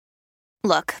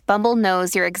Look, Bumble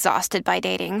knows you're exhausted by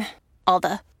dating. All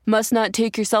the must not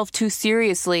take yourself too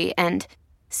seriously and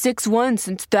 6'1"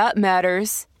 since that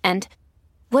matters. And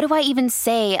what do I even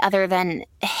say other than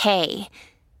hey?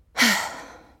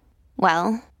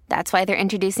 Well, that's why they're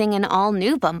introducing an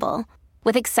all-new Bumble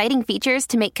with exciting features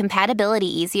to make compatibility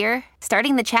easier,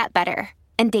 starting the chat better,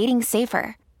 and dating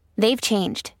safer. They've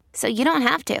changed, so you don't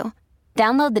have to.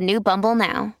 Download the new Bumble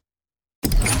now.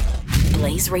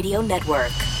 Blaze Radio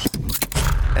Network.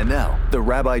 And now, the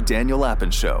Rabbi Daniel Lapin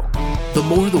Show. The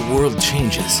more the world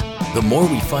changes, the more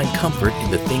we find comfort in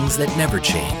the things that never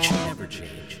change.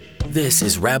 This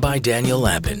is Rabbi Daniel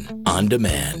Lapin, On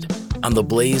Demand, on the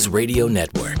Blaze Radio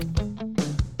Network.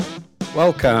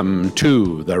 Welcome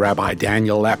to the Rabbi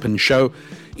Daniel Lapin Show.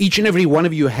 Each and every one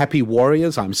of you happy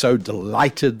warriors, I'm so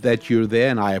delighted that you're there,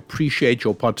 and I appreciate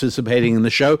your participating in the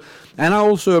show. And I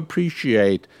also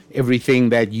appreciate everything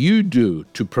that you do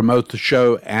to promote the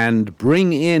show and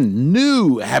bring in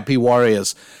new happy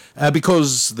warriors.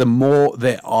 Because the more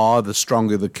there are, the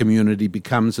stronger the community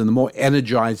becomes, and the more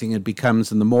energizing it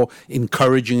becomes, and the more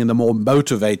encouraging and the more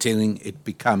motivating it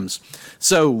becomes.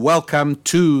 So welcome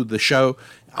to the show.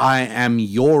 I am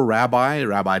your rabbi,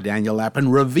 Rabbi Daniel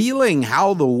Lapin, revealing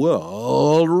how the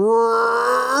world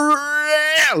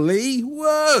really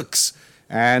works.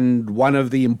 And one of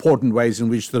the important ways in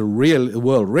which the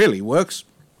world really works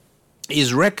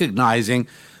is recognizing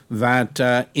that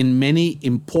in many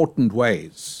important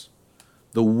ways,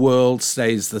 the world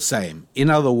stays the same. In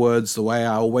other words, the way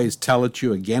I always tell it to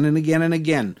you again and again and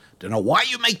again, don't know why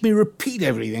you make me repeat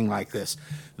everything like this.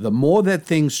 The more that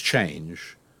things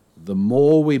change, the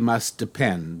more we must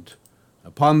depend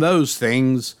upon those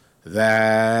things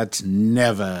that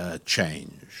never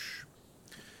change.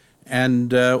 And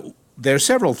there are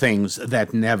several things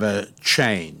that never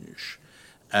change.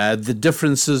 The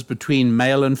differences between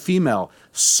male and female.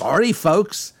 Sorry,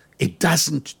 folks, it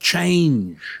doesn't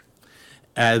change.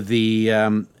 Are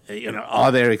there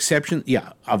exceptions?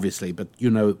 Yeah, obviously, but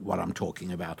you know what I'm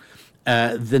talking about.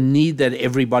 The need that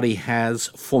everybody has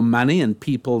for money and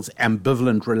people's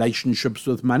ambivalent relationships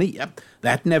with money, yep,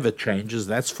 that never changes,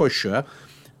 that's for sure.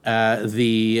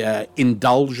 The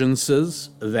indulgences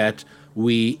that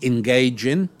we engage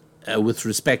in with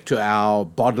respect to our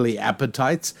bodily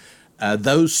appetites,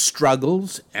 those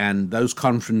struggles and those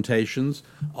confrontations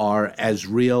are as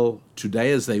real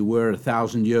today as they were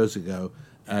 1,000 years ago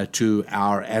to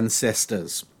our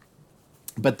ancestors.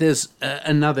 But there's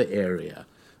another area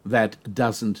that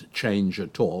doesn't change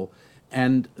at all,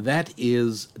 and that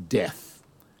is death.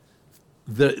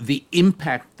 The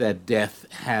impact that death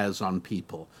has on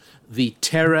people, the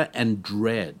terror and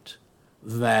dread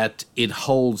that it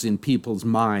holds in people's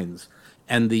minds,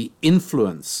 and the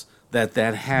influence that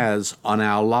has on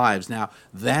our lives. Now,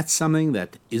 that's something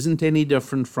that isn't any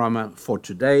different for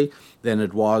today than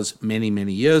it was many,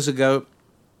 many years ago.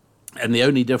 And the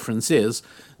only difference is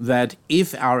that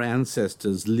if our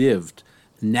ancestors lived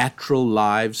natural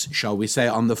lives, shall we say,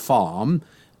 on the farm,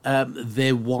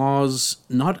 there was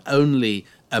not only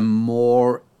a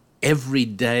more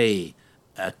everyday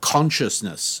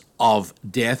consciousness of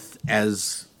death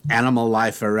as animal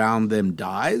life around them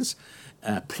dies,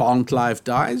 plant life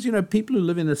dies. You know, people who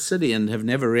live in a city and have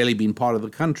never really been part of the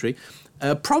country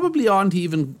probably aren't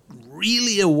even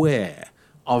really aware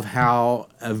of how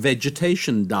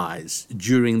vegetation dies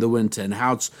during the winter and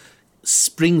how it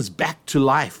springs back to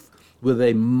life with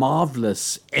a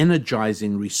marvelous,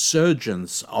 energizing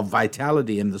resurgence of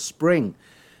vitality in the spring.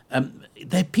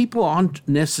 People aren't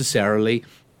necessarily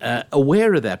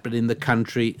aware of that, but in the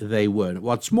country they were.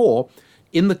 What's more,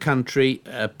 in the country,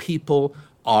 people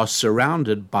are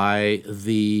surrounded by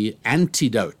the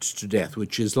antidote to death,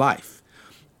 which is life.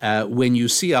 When you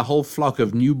see a whole flock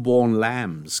of newborn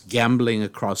lambs gambling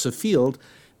across a field,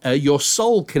 your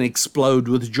soul can explode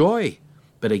with joy.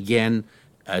 But again,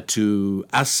 to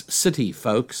us city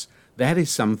folks, that is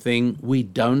something we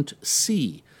don't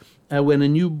see. When a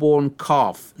newborn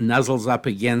calf nuzzles up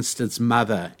against its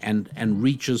mother and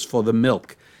reaches for the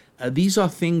milk, these are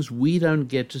things we don't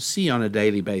get to see on a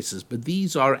daily basis, but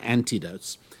these are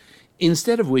antidotes,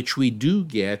 instead of which we do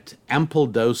get ample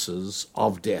doses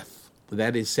of death.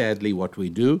 That is sadly what we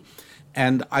do,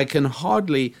 and I can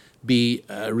hardly be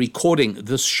recording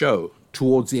this show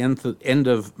towards the end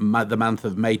of the month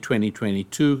of May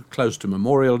 2022, close to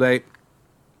Memorial Day,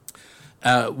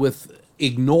 with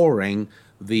ignoring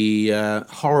the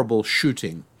horrible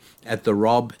shooting at the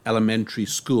Robb Elementary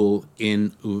School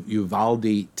in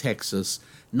Uvalde, Texas.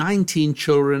 19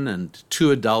 children and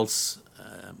 2 adults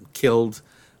killed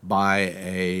by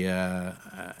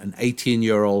an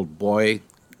 18-year-old boy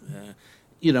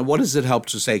what does it help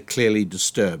to say clearly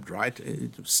disturbed, right?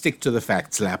 Stick to the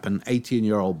facts, Lappin.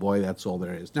 18-year-old boy, that's all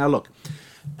there is. Now, look,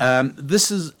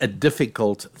 this is a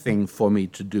difficult thing for me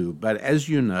to do, but as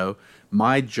you know,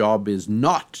 my job is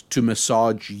not to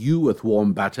massage you with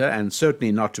warm butter, and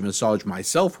certainly not to massage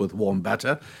myself with warm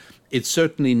butter. It's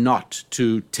certainly not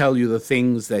to tell you the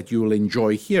things that you will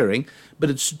enjoy hearing, but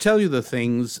it's to tell you the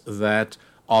things that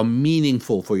are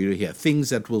meaningful for you to hear, things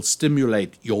that will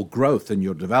stimulate your growth and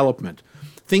your development,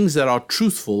 things that are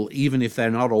truthful, even if they're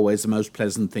not always the most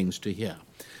pleasant things to hear.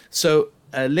 So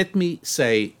let me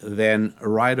say then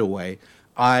right away,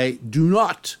 I do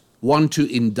not want to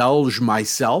indulge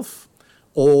myself,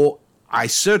 or I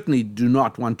certainly do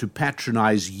not want to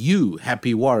patronize you,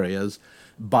 happy warriors,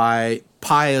 by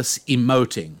pious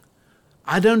emoting.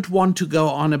 I don't want to go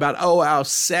on about, our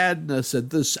sadness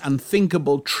at this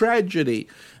unthinkable tragedy.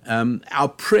 Our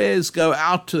prayers go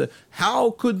out to,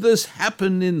 how could this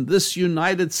happen in this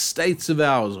United States of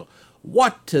ours?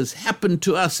 What has happened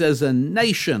to us as a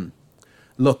nation?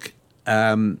 Look,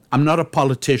 I'm not a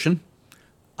politician.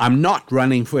 I'm not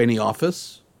running for any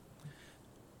office.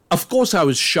 Of course I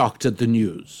was shocked at the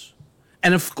news.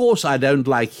 And of course I don't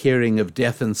like hearing of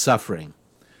death and suffering.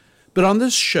 But on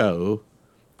this show,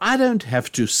 I don't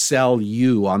have to sell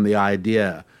you on the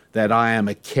idea that I am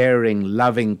a caring,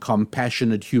 loving,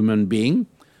 compassionate human being,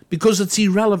 because it's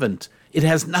irrelevant. It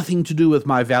has nothing to do with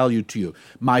my value to you.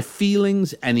 My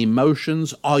feelings and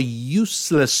emotions are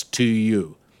useless to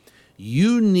you.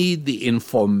 You need the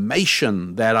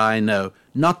information that I know,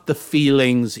 not the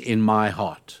feelings in my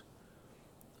heart.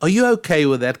 Are you okay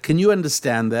with that? Can you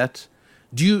understand that?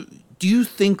 Do you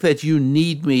think that you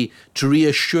need me to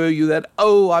reassure you that,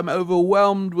 I'm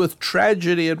overwhelmed with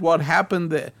tragedy at what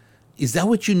happened there? Is that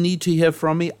what you need to hear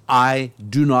from me? I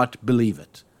do not believe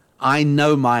it. I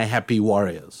know my happy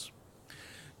warriors.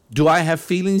 Do I have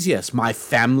feelings? Yes. My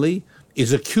family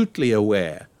is acutely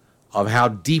aware of how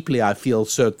deeply I feel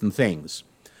certain things.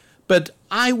 But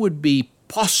I would be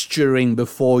posturing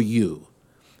before you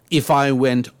if I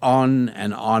went on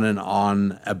and on and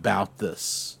on about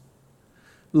this.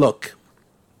 Look,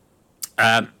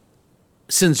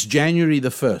 since January the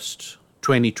 1st,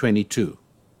 2022,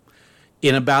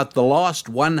 in about the last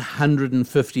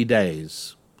 150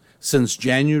 days, since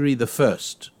January the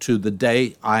 1st to the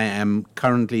day I am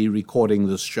currently recording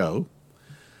this show,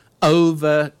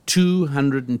 over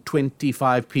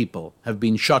 225 people have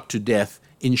been shot to death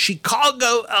in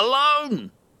Chicago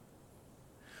alone.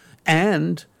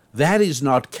 And that is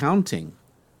not counting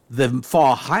the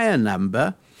far higher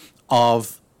number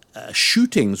of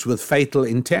shootings with fatal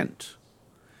intent.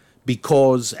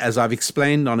 Because, as I've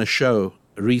explained on a show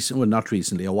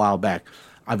a while back,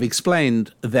 I've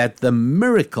explained that the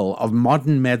miracle of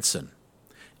modern medicine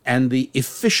and the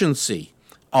efficiency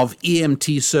of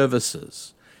EMT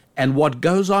services and what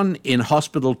goes on in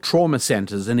hospital trauma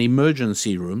centers and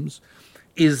emergency rooms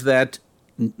is that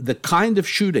the kind of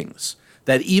shootings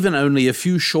that even only a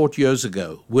few short years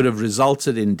ago would have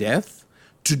resulted in death,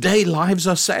 today lives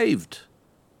are saved.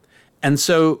 And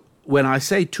so when I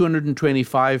say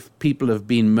 225 people have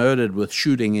been murdered with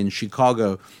shooting in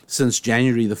Chicago since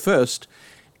January the 1st,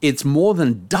 it's more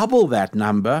than double that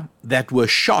number that were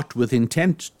shot with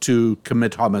intent to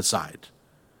commit homicide.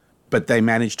 But they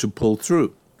managed to pull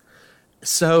through.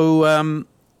 So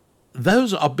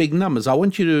those are big numbers. I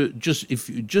want you to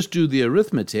just do the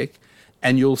arithmetic,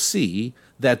 and you'll see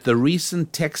that the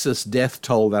recent Texas death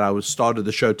toll that I started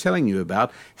the show telling you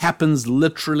about happens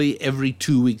literally every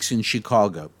 2 weeks in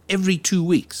Chicago. Every 2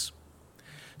 weeks.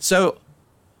 So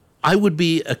I would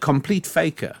be a complete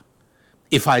faker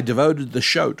if I devoted the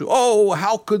show to,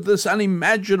 how could this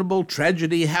unimaginable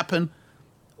tragedy happen?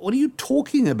 What are you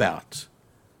talking about?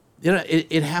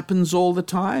 It happens all the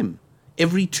time.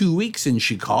 Every 2 weeks in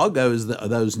Chicago are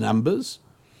those numbers.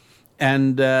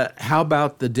 And how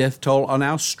about the death toll on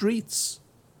our streets?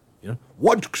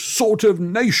 What sort of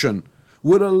nation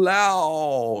would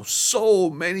allow so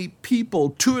many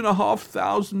people,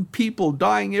 2,500 people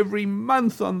dying every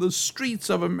month on the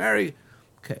streets of America?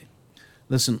 Okay,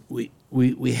 listen,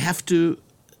 we have to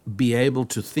be able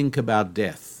to think about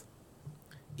death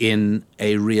in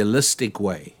a realistic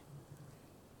way.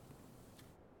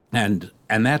 And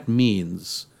that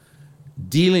means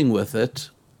dealing with it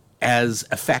as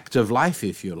a fact of life,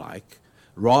 if you like,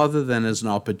 rather than as an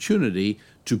opportunity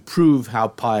to prove how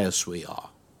pious we are.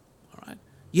 All right.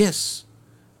 Yes,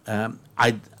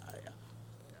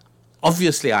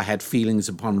 obviously I had feelings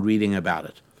upon reading about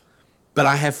it, but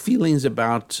I have feelings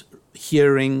about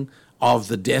hearing of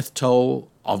the death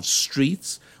toll of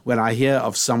streets. When I hear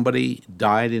of somebody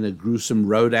died in a gruesome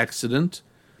road accident,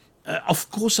 Of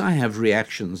course I have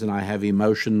reactions and I have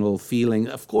emotional feeling.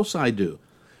 Of course I do.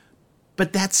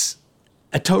 But that's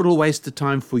a total waste of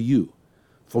time for you.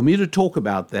 For me to talk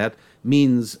about that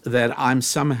means that I'm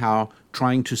somehow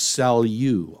trying to sell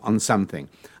you on something.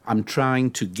 I'm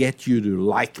trying to get you to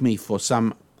like me for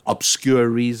some obscure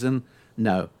reason.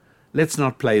 No, let's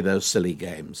not play those silly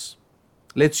games.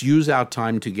 Let's use our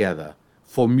time together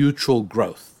for mutual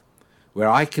growth, where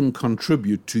I can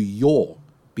contribute to your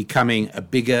becoming a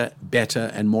bigger, better,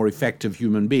 and more effective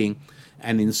human being,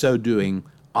 and in so doing,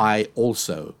 I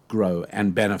also grow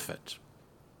and benefit.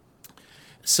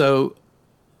 So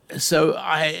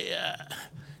I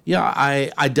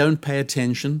don't pay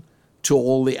attention to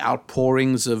all the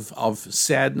outpourings of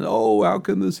sadness. Oh, how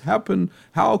can this happen?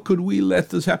 How could we let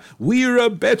this happen? We're a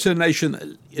better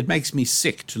nation. It makes me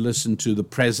sick to listen to the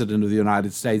President of the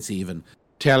United States even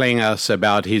telling us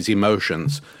about his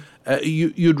emotions.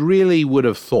 You'd really would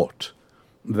have thought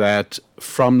that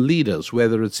from leaders,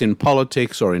 whether it's in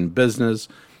politics or in business,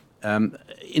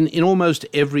 in almost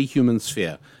every human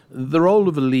sphere, the role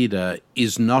of a leader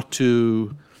is not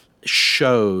to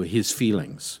show his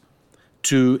feelings.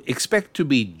 To expect to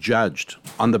be judged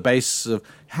on the basis of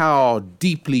how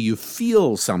deeply you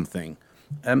feel something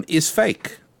is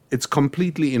fake. It's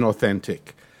completely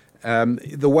inauthentic.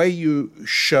 The way you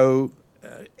show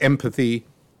empathy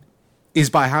is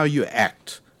by how you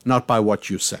act, not by what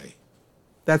you say.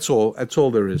 That's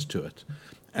all there is to it.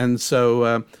 And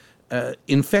so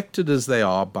infected as they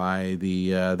are by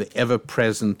the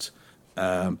ever-present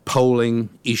polling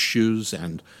issues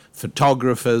and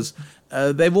photographers,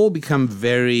 they've all become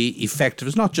very effective.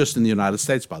 It's not just in the United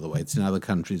States, by the way. It's in other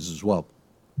countries as well.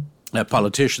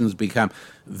 Politicians become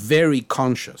very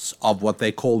conscious of what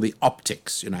they call the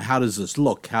optics. How does this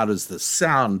look? How does this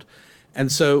sound? And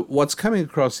so what's coming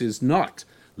across is not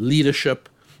leadership.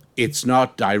 It's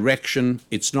not direction.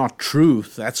 It's not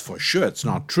truth. That's for sure. It's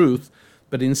not truth.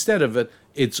 But instead of it,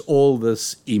 it's all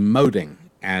this emoting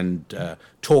and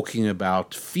talking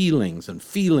about feelings and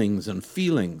feelings and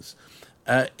feelings.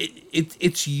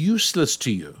 It's useless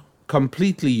to you,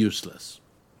 completely useless.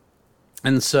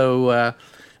 And so,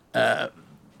 and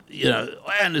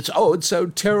it's so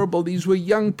terrible. These were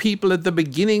young people at the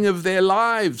beginning of their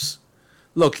lives.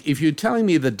 Look, if you're telling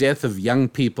me the death of young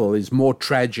people is more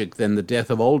tragic than the death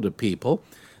of older people,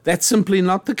 that's simply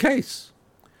not the case.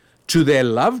 To their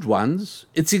loved ones,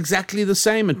 it's exactly the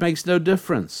same. It makes no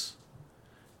difference.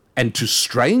 And to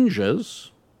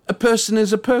strangers, a person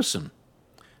is a person.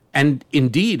 And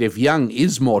indeed, if young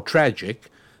is more tragic,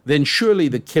 then surely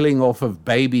the killing off of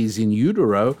babies in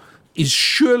utero is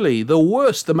surely the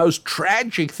worst, the most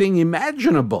tragic thing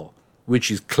imaginable, which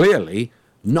is clearly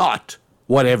not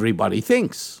what everybody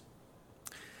thinks.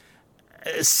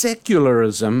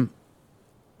 Secularism,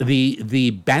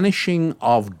 the banishing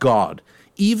of God,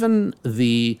 even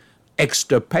the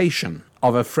extirpation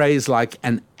of a phrase like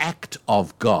an act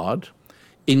of God,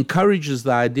 encourages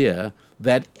the idea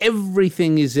that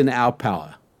everything is in our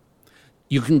power.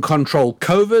 You can control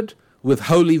COVID with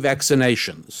holy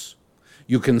vaccinations.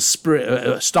 You can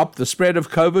stop the spread of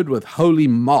COVID with holy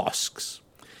masks.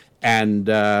 And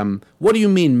what do you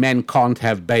mean men can't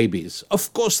have babies?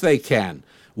 Of course they can.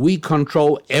 We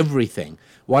control everything.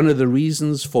 One of the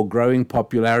reasons for growing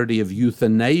popularity of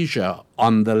euthanasia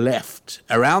on the left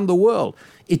around the world,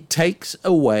 it takes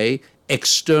away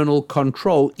external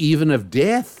control, even of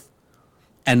death.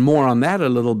 And more on that a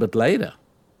little bit later.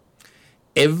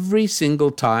 Every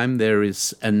single time there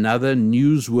is another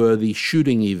newsworthy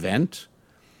shooting event,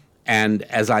 and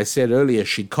as I said earlier,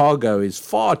 Chicago is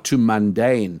far too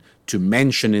mundane to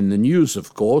mention in the news,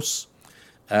 of course,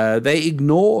 they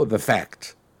ignore the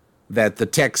fact that the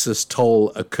Texas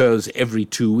toll occurs every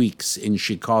 2 weeks in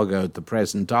Chicago at the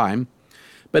present time.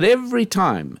 But every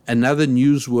time another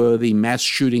newsworthy mass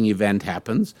shooting event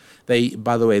happens,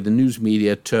 by the way, the news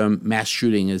media term mass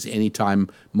shooting as any time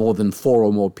more than 4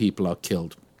 or more people are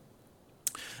killed.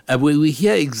 We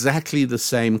hear exactly the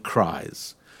same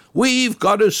cries. We've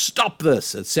got to stop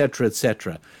this, etc.,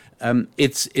 etc.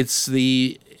 It's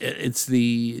the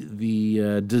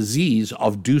disease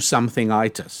of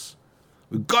do-something-itis.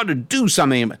 We've got to do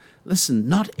something. Listen,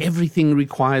 not everything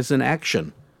requires an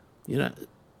action.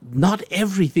 Not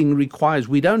everything requires.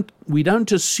 We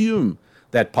don't assume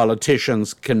that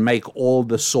politicians can make all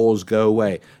the sores go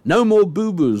away. No more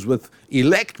boo-boos with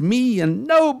elect me and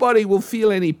nobody will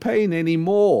feel any pain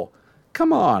anymore.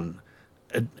 Come on.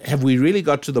 Have we really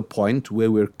got to the point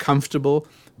where we're comfortable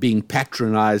being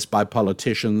patronized by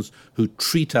politicians who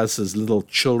treat us as little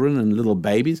children and little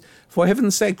babies? For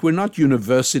heaven's sake, we're not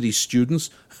university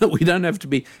students. We don't have to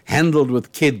be handled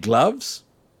with kid gloves.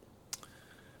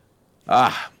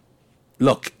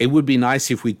 Look, it would be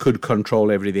nice if we could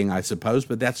control everything, I suppose,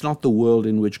 but that's not the world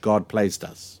in which God placed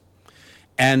us.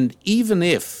 And even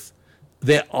if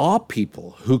there are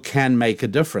people who can make a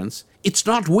difference, it's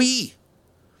not we.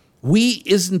 We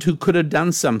isn't who could have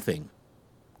done something.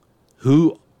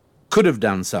 Who could have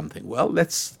done something? Well,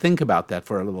 let's think about that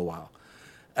for a little while.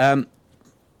 In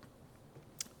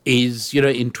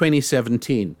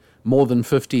 2017, more than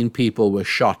 15 people were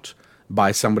shot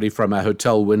by somebody from a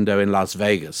hotel window in Las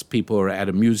Vegas. People were at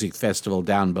a music festival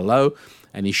down below,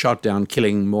 and he shot down,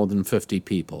 killing more than 50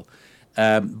 people.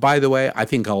 By the way, I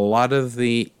think a lot of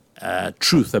the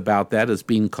truth about that has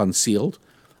been concealed.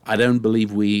 I don't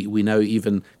believe we know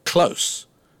even close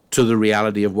to the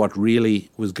reality of what really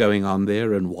was going on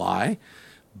there and why.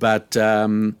 But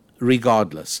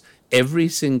regardless, every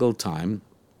single time,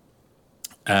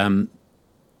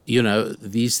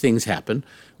 these things happen,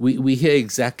 we hear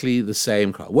exactly the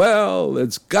same cry. Well,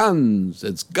 it's guns,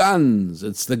 it's guns,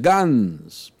 it's the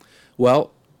guns.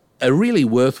 Well, a really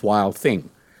worthwhile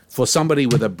thing for somebody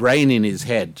with a brain in his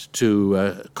head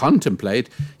to contemplate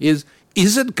is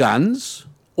it guns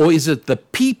or is it the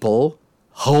people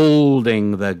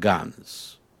holding the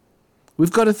guns?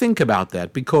 We've got to think about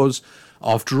that because,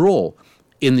 after all,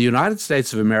 in the United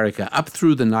States of America, up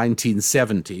through the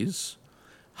 1970s,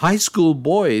 high school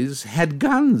boys had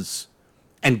guns.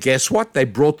 And guess what? They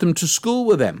brought them to school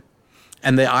with them.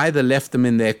 And they either left them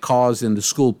in their cars in the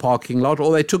school parking lot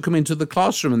or they took them into the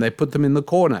classroom and they put them in the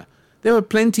corner. There were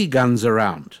plenty guns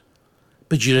around.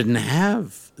 But you didn't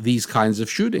have these kinds of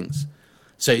shootings.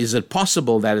 So is it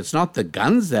possible that it's not the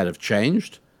guns that have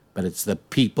changed, but it's the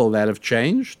people that have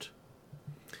changed?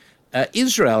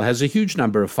 Israel has a huge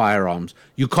number of firearms.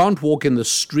 You can't walk in the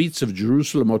streets of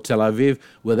Jerusalem or Tel Aviv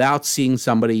without seeing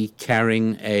somebody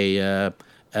carrying a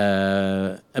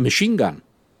machine gun.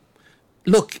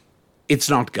 Look, it's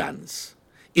not guns.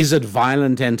 Is it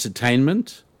violent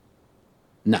entertainment?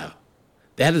 No.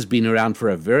 That has been around for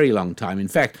a very long time. In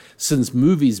fact, since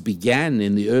movies began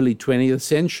in the early 20th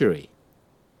century.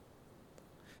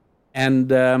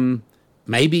 And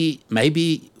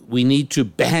maybe we need to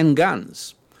ban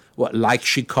guns. What, like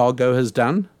Chicago has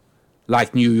done,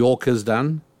 like New York has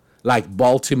done, like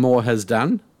Baltimore has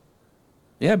done.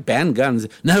 Yeah, ban guns.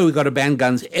 No, we've got to ban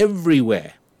guns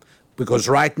everywhere. Because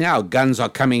right now, guns are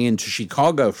coming into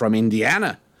Chicago from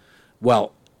Indiana.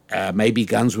 Well, maybe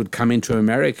guns would come into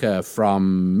America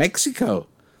from Mexico.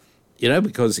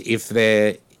 Because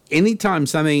anytime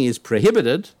something is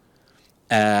prohibited,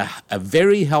 a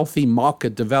very healthy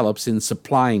market develops in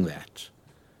supplying that.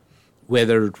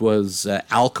 Whether it was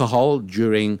alcohol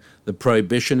during the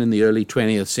Prohibition in the early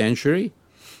 20th century,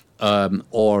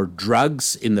 or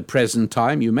drugs in the present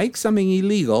time, you make something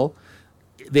illegal,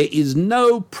 there is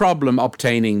no problem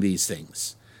obtaining these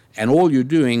things. And all you're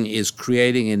doing is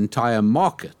creating an entire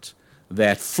market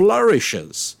that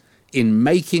flourishes in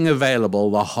making available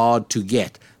the hard to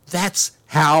get. That's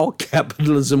how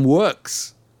capitalism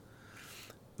works.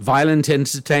 Violent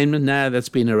entertainment, that's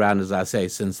been around, as I say,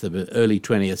 since the early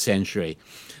 20th century.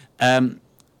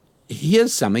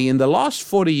 Here's something. In the last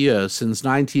 40 years, since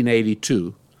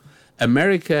 1982,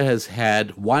 America has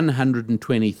had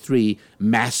 123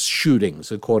 mass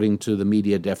shootings, according to the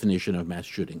media definition of mass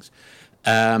shootings.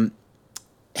 How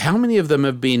many of them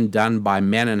have been done by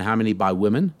men and how many by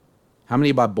women? How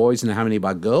many by boys and how many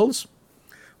by girls?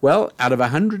 Well, out of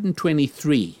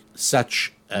 123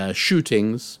 such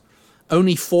shootings,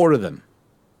 only 4 of them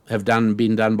have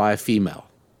been done by a female.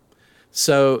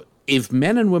 So if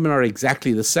men and women are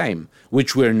exactly the same,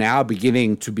 which we're now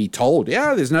beginning to be told,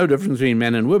 there's no difference between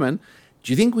men and women,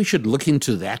 do you think we should look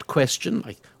into that question?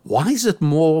 Like, why is it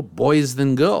more boys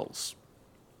than girls?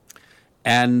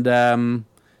 And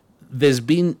there's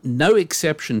been no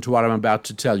exception to what I'm about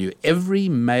to tell you. Every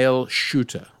male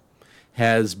shooter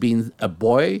has been a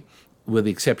boy, with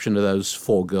the exception of those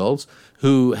 4 girls,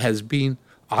 who has been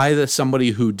either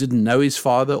somebody who didn't know his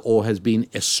father or has been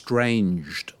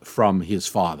estranged from his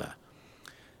father.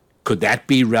 Could that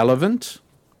be relevant?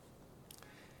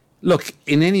 Look,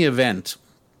 in any event,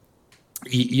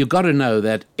 you've got to know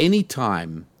that any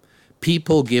time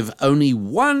people give only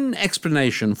one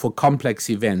explanation for complex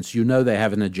events, you know they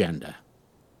have an agenda.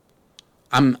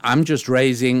 I'm just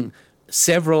raising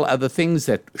several other things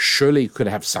that surely could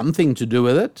have something to do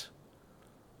with it.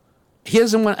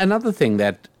 Here's another thing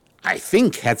that I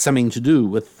think had something to do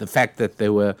with the fact that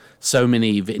there were so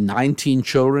many, 19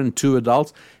 children, 2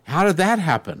 adults. How did that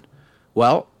happen?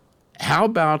 Well, how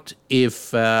about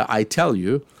if I tell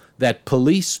you that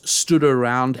police stood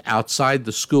around outside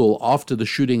the school after the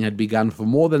shooting had begun for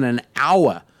more than an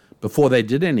hour before they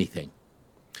did anything?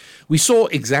 We saw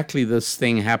exactly this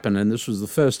thing happen, and this was the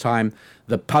first time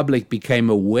the public became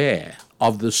aware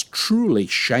of this truly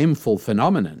shameful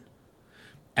phenomenon.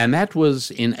 And that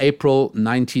was in April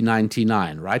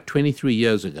 1999, right? 23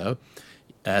 years ago.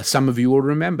 Some of you will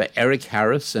remember Eric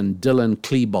Harris and Dylan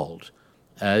Klebold.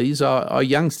 These are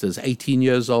youngsters, 18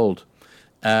 years old,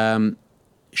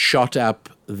 shot up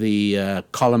the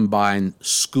Columbine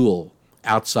school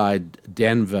outside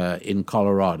Denver in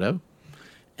Colorado.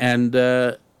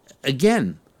 And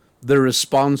again, the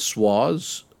response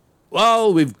was,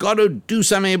 well, we've got to do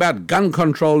something about gun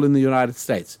control in the United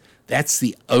States. That's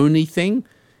the only thing.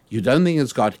 You don't think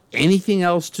it's got anything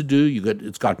else to do?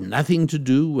 It's got nothing to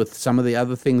do with some of the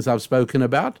other things I've spoken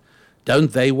about?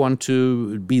 Don't they want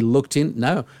to be looked in?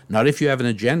 No, not if you have an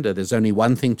agenda. There's only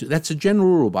one thing to. That's a general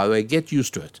rule, by the way. Get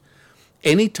used to it.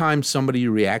 Anytime somebody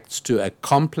reacts to a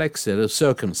complex set of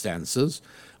circumstances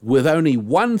with only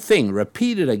one thing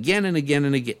repeated again and again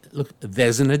and again, look,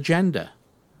 there's an agenda.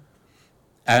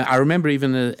 I remember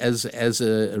even as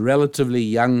a relatively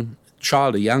young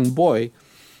child, a young boy,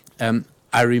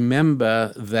 I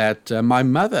remember that my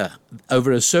mother,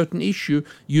 over a certain issue,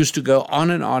 used to go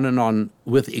on and on and on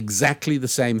with exactly the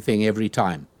same thing every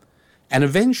time. And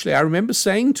eventually I remember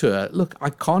saying to her, look,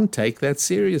 I can't take that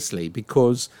seriously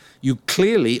because you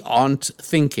clearly aren't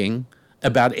thinking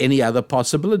about any other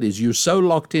possibilities. You're so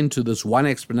locked into this one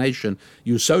explanation.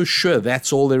 You're so sure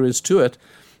that's all there is to it.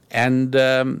 And,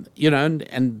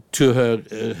 and to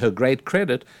her great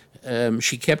credit,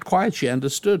 she kept quiet. She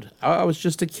understood. I was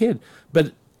just a kid.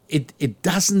 But it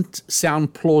doesn't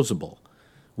sound plausible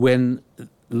when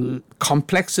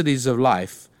complexities of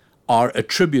life are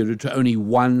attributed to only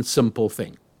one simple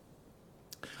thing.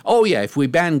 Oh, yeah, if we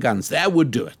ban guns, that would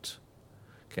do it.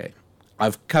 Okay.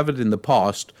 I've covered in the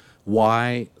past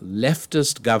why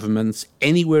leftist governments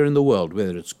anywhere in the world,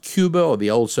 whether it's Cuba or the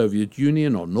old Soviet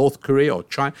Union or North Korea or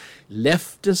China,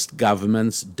 leftist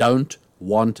governments don't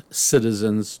want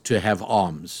citizens to have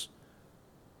arms.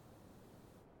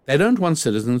 They don't want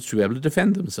citizens to be able to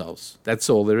defend themselves. That's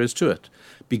all there is to it.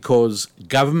 Because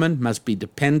government must be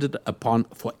depended upon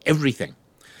for everything.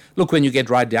 Look, when you get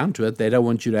right down to it, they don't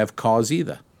want you to have cars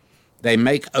either. They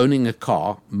make owning a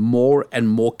car more and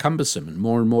more cumbersome and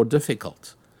more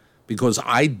difficult. Because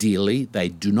ideally, they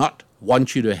do not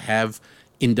want you to have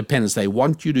independence. They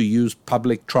want you to use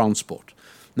public transport.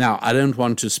 Now, I don't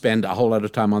want to spend a whole lot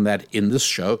of time on that in this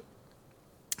show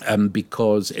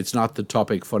because it's not the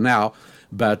topic for now.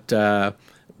 But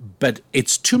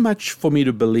it's too much for me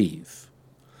to believe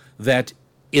that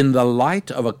in the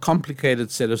light of a complicated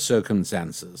set of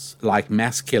circumstances, like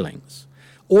mass killings,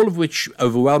 all of which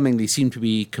overwhelmingly seem to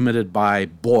be committed by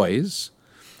boys,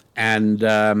 and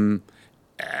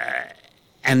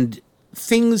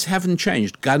things haven't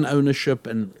changed. Gun ownership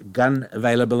and gun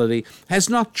availability has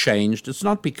not changed. It's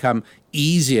not become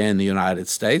easier in the United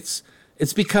States.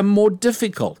 It's become more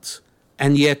difficult.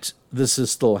 And yet this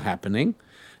is still happening.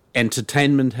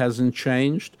 Entertainment hasn't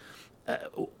changed.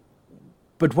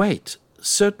 But wait,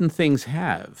 certain things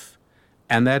have.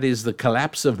 And that is the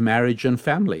collapse of marriage and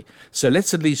family. So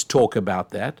let's at least talk about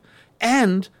that.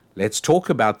 And let's talk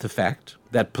about the fact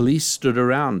that police stood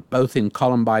around, both in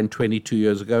Columbine 23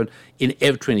 years ago,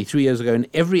 and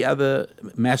every other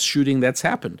mass shooting that's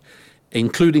happened,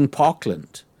 including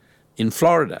Parkland in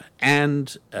Florida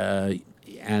and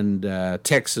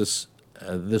Texas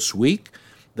this week.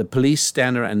 The police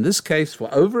stand around, in this case,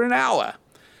 for over an hour.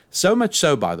 So much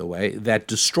so, by the way, that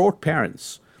distraught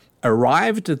parents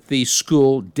arrived at the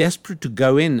school desperate to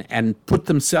go in and put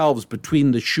themselves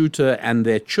between the shooter and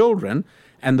their children,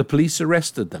 and the police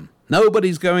arrested them.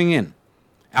 Nobody's going in.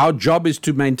 Our job is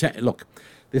to maintain. Look,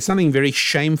 there's something very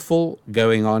shameful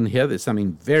going on here. There's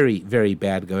something very, very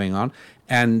bad going on.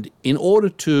 And in order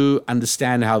to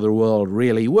understand how the world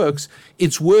really works,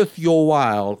 it's worth your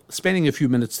while spending a few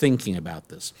minutes thinking about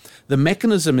this. The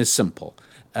mechanism is simple.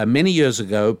 Many years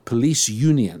ago, police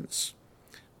unions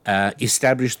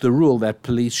established the rule that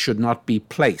police should not be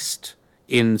placed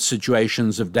in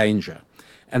situations of danger.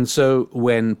 And so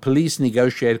when police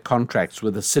negotiate contracts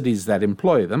with the cities that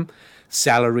employ them,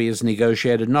 salary is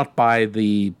negotiated not by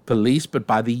the police, but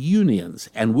by the unions,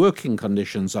 and working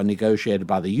conditions are negotiated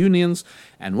by the unions.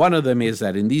 And one of them is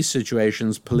that in these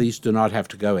situations, police do not have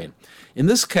to go in. In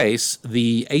this case,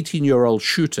 the 18-year-old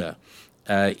shooter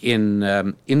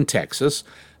in Texas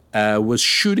was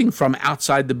shooting from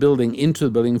outside the building into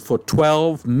the building for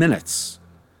 12 minutes.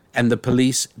 And the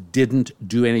police didn't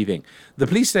do anything. The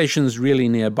police station is really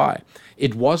nearby.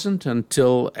 It wasn't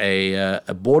until a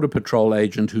Border Patrol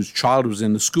agent whose child was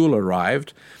in the school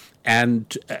arrived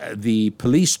And the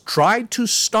police tried to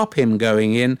stop him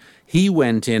going in. He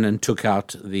went in and took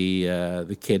out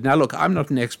the kid. Now, look, I'm not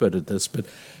an expert at this, but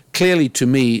clearly to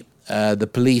me, the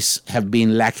police have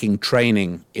been lacking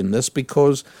training in this,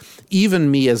 because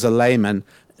even me as a layman,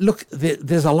 look,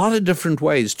 there's a lot of different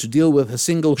ways to deal with a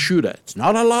single shooter. It's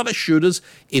not a lot of shooters.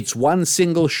 It's one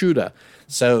single shooter.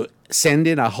 So send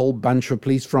in a whole bunch of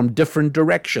police from different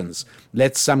directions.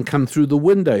 Let some come through the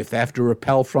window. If they have to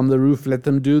rappel from the roof, let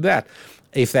them do that.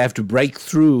 If they have to break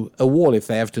through a wall, if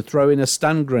they have to throw in a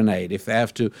stun grenade, if they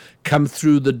have to come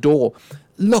through the door.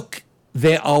 Look,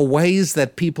 there are ways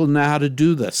that people know how to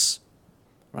do this,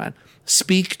 right?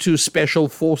 Speak to special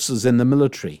forces in the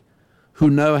military who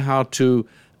know how to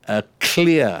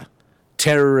clear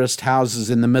terrorist houses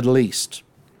in the Middle East.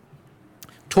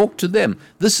 Talk to them.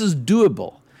 This is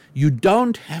doable. You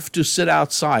don't have to sit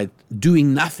outside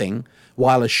doing nothing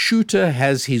while a shooter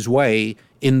has his way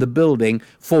in the building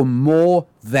for more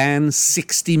than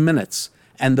 60 minutes.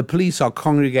 And the police are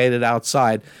congregated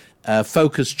outside,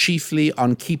 focused chiefly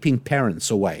on keeping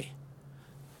parents away.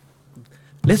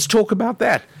 Let's talk about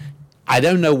that. I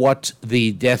don't know what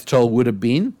the death toll would have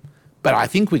been, but I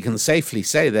think we can safely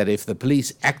say that if the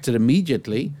police acted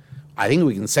immediately, I think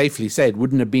we can safely say it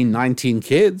wouldn't have been 19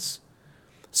 kids.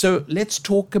 So let's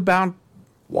talk about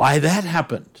why that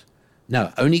happened.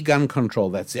 No, only gun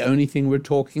control. That's the only thing we're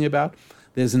talking about.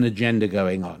 There's an agenda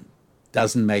going on.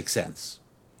 Doesn't make sense.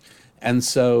 And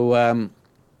so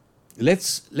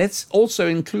let's also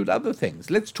include other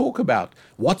things. Let's talk about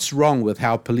what's wrong with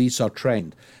how police are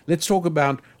trained. Let's talk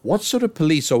about what sort of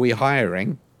police are we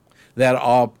hiring that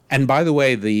are, and by the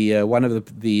way, the one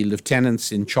of the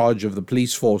lieutenants in charge of the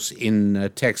police force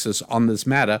in Texas on this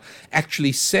matter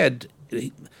actually said,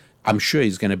 I'm sure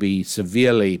he's going to be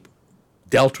severely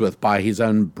dealt with by his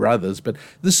own brothers, but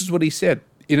this is what he said.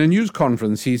 In a news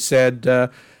conference, he said,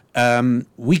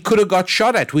 we could have got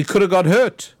shot at, we could have got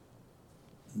hurt.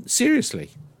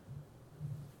 Seriously.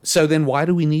 So then why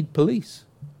do we need police?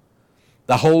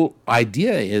 The whole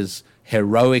idea is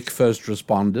heroic first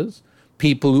responders,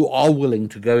 people who are willing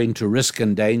to go into risk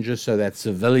and danger so that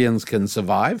civilians can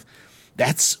survive.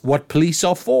 That's what police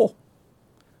are for.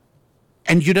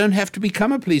 And you don't have to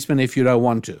become a policeman if you don't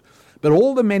want to. But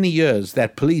all the many years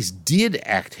that police did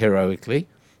act heroically,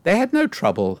 they had no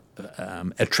trouble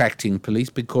attracting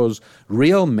police, because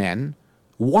real men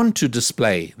want to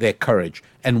display their courage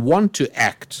and want to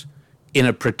act in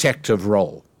a protective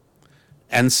role.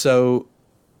 And so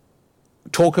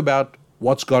talk about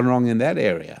what's gone wrong in that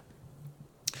area.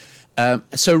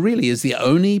 So really, is the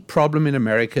only problem in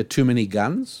America too many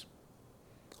guns?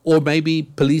 Or maybe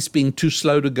police being too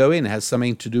slow to go in has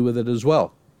something to do with it as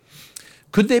well.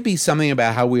 Could there be something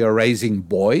about how we are raising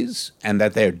boys and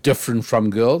that they're different from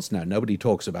girls? No, nobody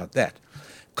talks about that.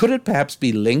 Could it perhaps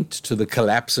be linked to the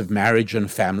collapse of marriage and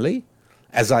family?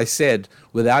 As I said,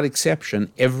 without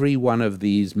exception, every one of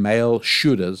these male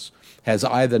shooters has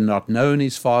either not known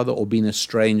his father or been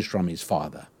estranged from his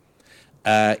father.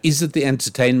 Is it the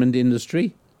entertainment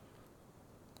industry?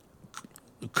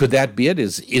 Could that be it?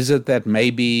 Is it that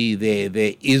maybe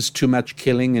there is too much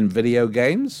killing in video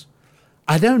games?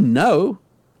 I don't know,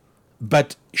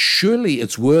 but surely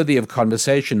it's worthy of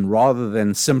conversation rather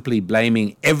than simply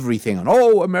blaming everything on,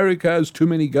 oh, America has too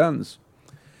many guns.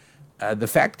 The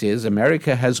fact is,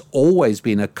 America has always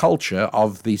been a culture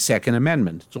of the Second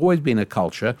Amendment. It's always been a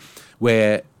culture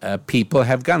where people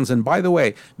have guns. And by the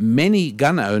way, many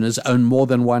gun owners own more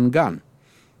than one gun.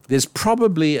 There's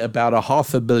probably about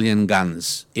 500 million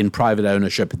guns in private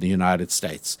ownership in the United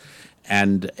States.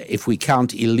 And if we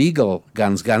count illegal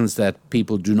guns, guns that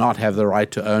people do not have the right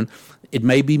to own, it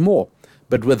may be more.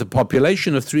 But with a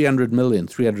population of 300 million,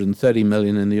 330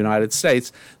 million in the United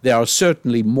States, there are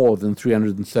certainly more than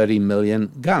 330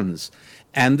 million guns.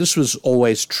 And this was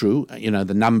always true. You know,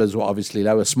 the numbers were obviously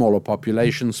lower, smaller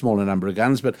population, smaller number of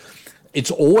guns, but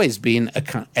it's always been,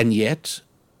 and yet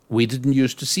we didn't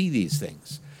used to see these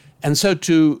things. And so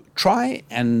to try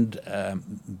and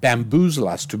bamboozle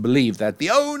us to believe that the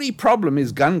only problem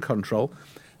is gun control,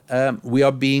 we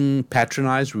are being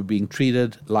patronized, we're being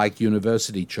treated like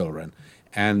university children.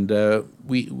 And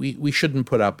we shouldn't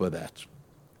put up with that.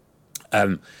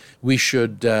 We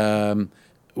should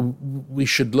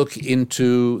look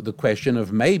into the question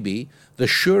of maybe the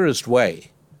surest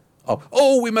way of,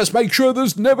 oh, we must make sure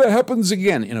this never happens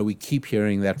again. You know, we keep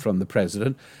hearing that from the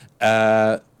president.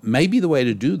 Maybe the way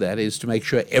to do that is to make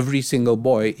sure every single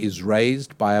boy is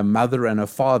raised by a mother and a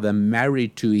father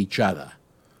married to each other.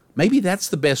 Maybe that's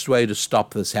the best way to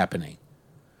stop this happening.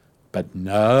 But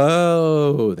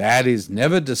no, that is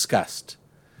never discussed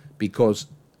because,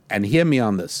 and hear me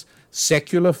on this,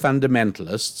 secular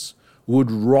fundamentalists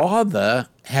would rather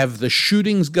have the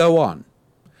shootings go on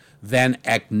than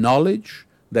acknowledge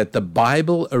that the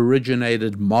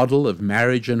Bible-originated model of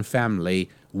marriage and family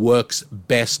works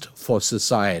best for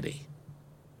society.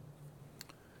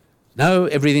 No,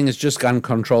 everything is just gun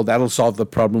control. That'll solve the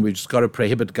problem. We've just got to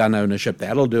prohibit gun ownership.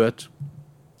 That'll do it.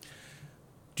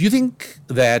 Do you think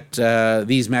that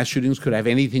these mass shootings could have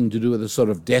anything to do with a sort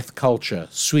of death culture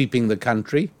sweeping the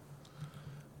country?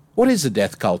 What is a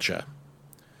death culture?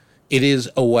 It is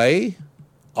a way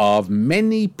of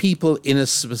many people in a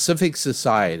specific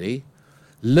society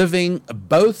living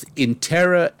both in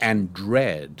terror and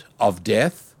dread of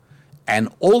death, and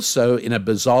also in a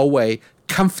bizarre way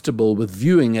comfortable with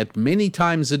viewing it many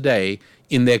times a day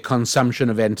in their consumption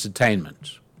of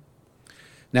entertainment.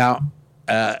 Now,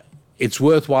 it's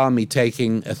worthwhile me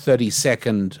taking a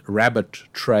 30-second rabbit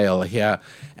trail here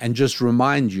and just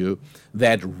remind you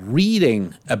that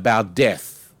reading about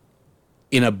death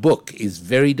in a book is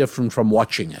very different from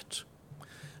watching it.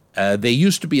 There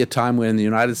used to be a time when in the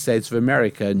United States of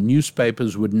America,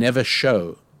 newspapers would never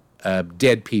show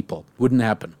dead people. Wouldn't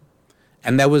happen.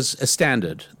 And that was a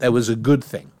standard. That was a good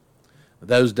thing.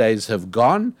 Those days have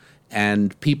gone,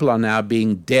 and people are now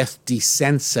being death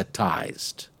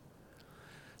desensitized.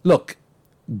 Look,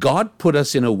 God put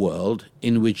us in a world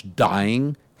in which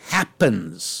dying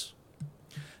happens.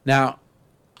 Now,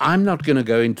 I'm not going to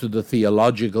go into the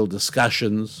theological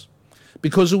discussions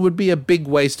because it would be a big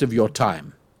waste of your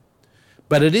time.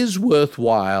 But it is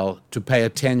worthwhile to pay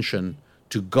attention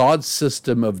to God's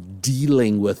system of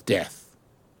dealing with death.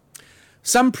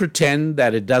 Some pretend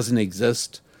that it doesn't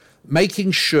exist,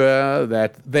 making sure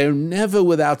that they're never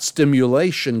without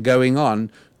stimulation going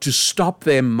on to stop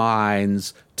their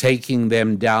minds taking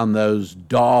them down those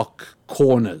dark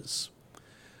corners.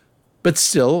 But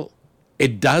still,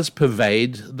 it does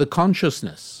pervade the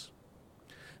consciousness.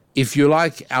 If you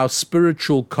like, our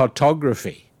spiritual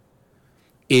cartography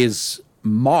is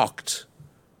marked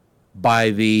by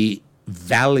the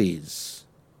valleys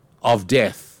of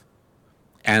death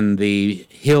and the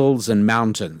hills and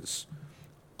mountains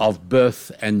of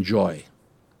birth and joy.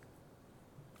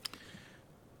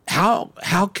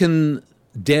 How can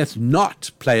death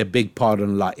not play a big part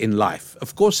in life?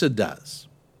 Of course it does.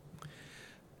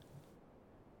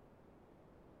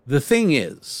 The thing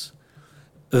is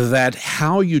that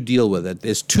how you deal with it,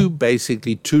 there's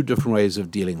basically two different ways of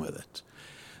dealing with it.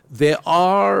 There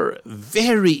are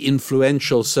very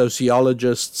influential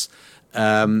sociologists,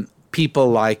 people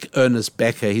like Ernest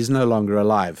Becker. He's no longer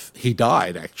alive. He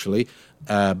died, actually,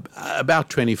 about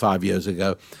 25 years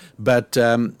ago. But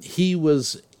he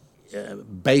was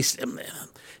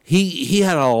he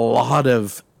had a lot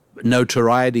of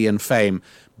notoriety and fame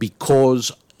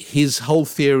because his whole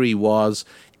theory was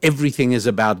everything is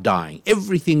about dying.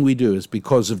 Everything we do is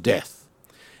because of death.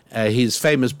 His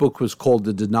famous book was called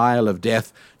The Denial of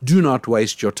Death. Do not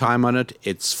waste your time on it.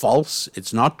 It's false.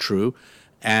 It's not true.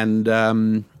 And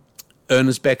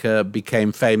Ernest Becker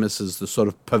became famous as the sort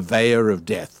of purveyor of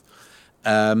death.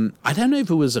 I don't know if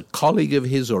it was a colleague of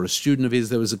his or a student of his.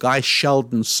 There was a guy,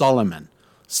 Sheldon Solomon,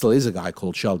 still is a guy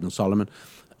called Sheldon Solomon,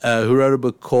 who wrote a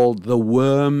book called The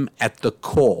Worm at the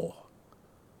Core.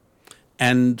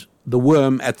 And the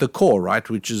worm at the core, right,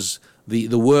 which is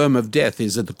the worm of death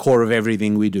is at the core of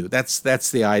everything we do. That's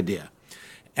the idea.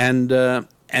 And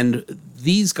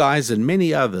these guys and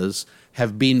many others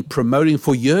have been promoting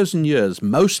for years and years,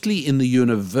 mostly in the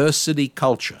university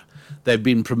culture. They've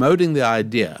been promoting the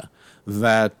idea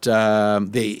that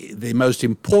the most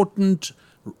important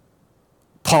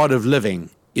part of living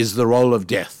is the role of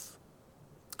death.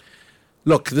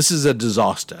 Look, this is a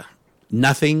disaster.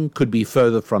 Nothing could be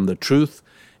further from the truth.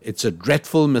 It's a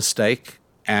dreadful mistake,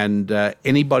 and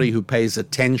anybody who pays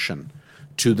attention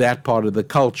to that part of the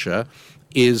culture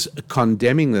is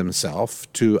condemning themselves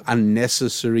to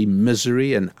unnecessary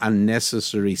misery and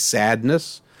unnecessary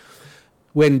sadness.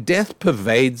 When death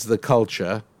pervades the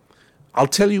culture, I'll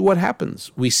tell you what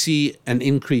happens. We see an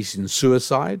increase in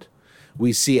suicide.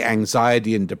 We see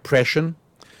anxiety and depression.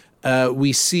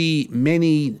 We see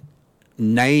many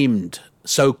named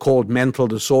so-called mental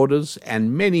disorders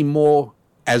and many more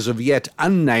as of yet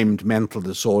unnamed mental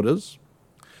disorders.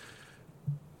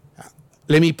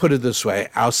 Let me put it this way.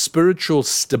 Our spiritual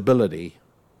stability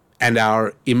and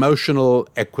our emotional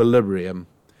equilibrium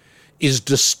is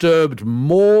disturbed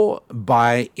more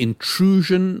by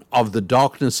intrusion of the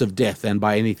darkness of death than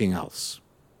by anything else.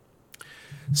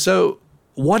 So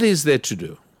what is there to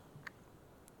do?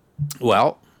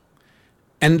 Well,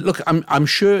 and look, I'm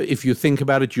sure if you think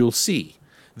about it, you'll see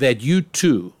that you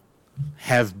too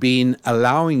have been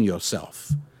allowing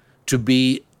yourself to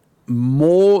be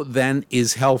more than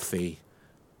is healthy,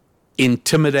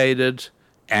 intimidated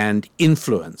and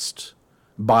influenced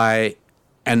by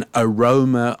an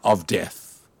aroma of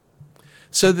death.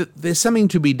 So that there's something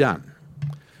to be done.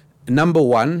 Number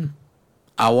one,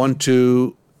 I want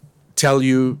to tell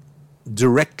you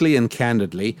directly and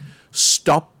candidly,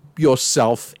 stop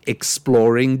yourself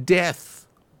exploring death.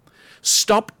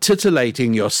 Stop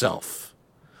titillating yourself,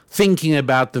 thinking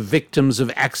about the victims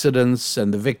of accidents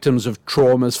and the victims of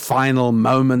trauma's final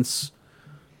moments.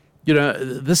 You know,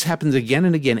 this happens again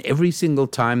and again. Every single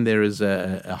time there is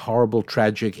a horrible,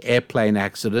 tragic airplane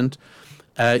accident,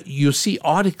 you see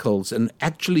articles and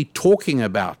actually talking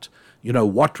about, you know,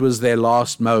 what was their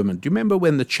last moment. Do you remember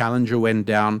when the Challenger went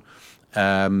down?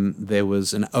 There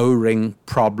was an O-ring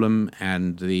problem,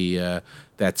 and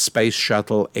that space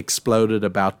shuttle exploded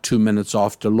about 2 minutes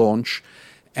after launch.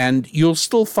 And you'll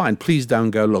still find, please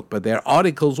don't go look, but there are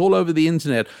articles all over the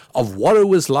internet of what it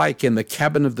was like in the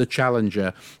cabin of the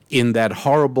Challenger in that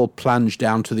horrible plunge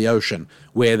down to the ocean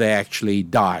where they actually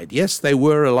died. Yes, they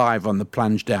were alive on the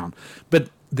plunge down, but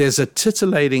there's a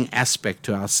titillating aspect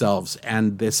to ourselves,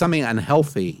 and there's something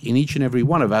unhealthy in each and every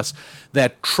one of us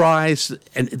that tries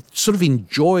and sort of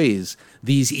enjoys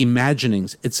these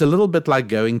imaginings. It's a little bit like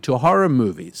going to horror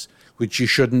movies, which you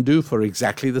shouldn't do for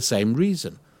exactly the same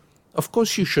reason. Of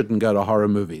course you shouldn't go to horror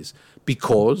movies,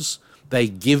 because they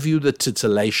give you the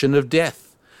titillation of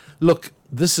death. Look,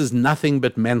 this is nothing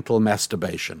but mental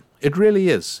masturbation. It really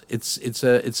is.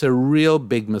 It's a real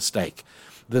big mistake.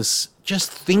 This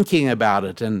just thinking about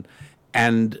it,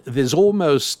 and there's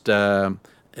almost an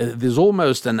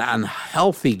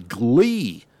unhealthy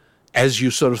glee as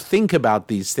you sort of think about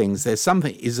these things. There's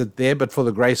something, is it there but for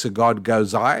the grace of God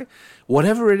goes I?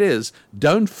 Whatever it is,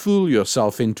 don't fool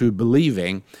yourself into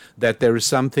believing that there is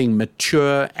something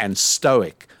mature and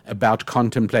stoic about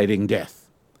contemplating death.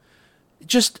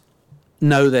 Just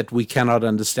know that we cannot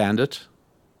understand it,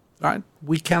 right?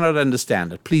 We cannot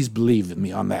understand it. Please believe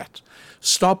me on that.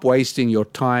 Stop wasting your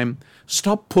time.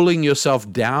 Stop pulling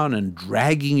yourself down and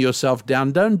dragging yourself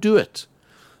down. Don't do it.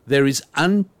 There is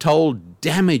untold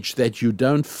damage that you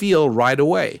don't feel right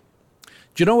away.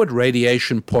 Do you know what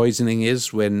radiation poisoning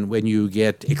is when you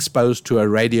get exposed to a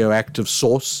radioactive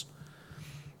source?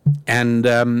 And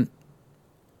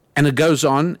it goes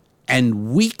on,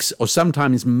 and weeks or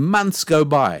sometimes months go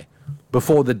by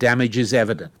before the damage is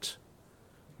evident.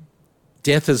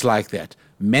 Death is like that.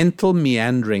 Mental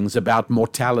meanderings about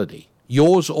mortality,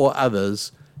 yours or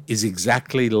others, is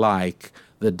exactly like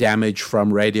the damage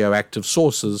from radioactive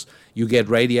sources. You get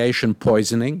radiation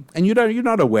poisoning, and you're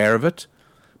not aware of it.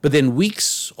 But then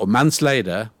weeks or months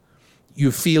later,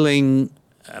 you're feeling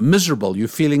miserable, you're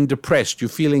feeling depressed, you're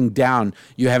feeling down,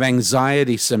 you have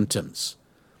anxiety symptoms.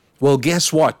 Well,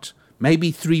 guess what?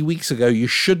 Maybe 3 weeks ago, you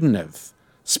shouldn't have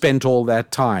spent all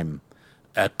that time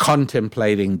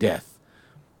contemplating death.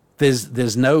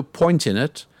 There's no point in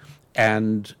it,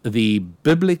 and the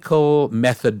biblical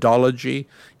methodology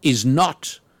is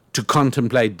not to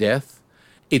contemplate death.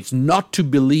 It's not to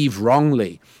believe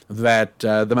wrongly that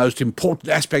the most important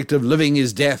aspect of living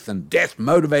is death, and death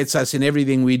motivates us in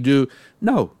everything we do.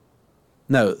 No,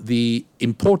 the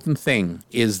important thing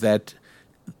is that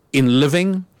in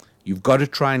living, you've got to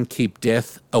try and keep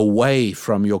death away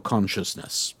from your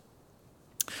consciousness.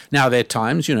 Now, there are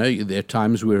times,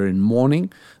 we're in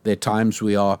mourning. There are times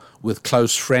we are with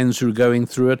close friends who are going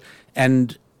through it.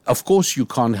 And, of course, you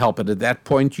can't help it. At that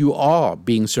point, you are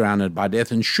being surrounded by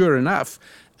death. And sure enough,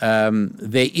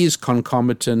 there is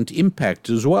concomitant impact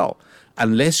as well,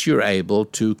 unless you're able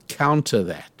to counter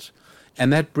that.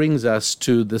 And that brings us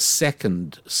to the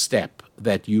second step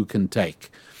that you can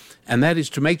take. And that is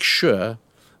to make sure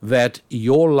that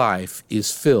your life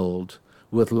is filled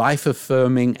with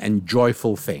life-affirming and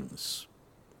joyful things.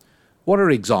 What are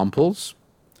examples?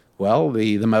 Well,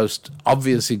 the most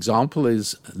obvious example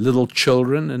is little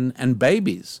children and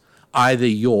babies, either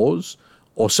yours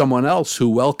or someone else who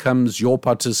welcomes your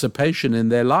participation in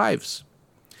their lives.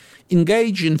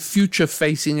 Engage in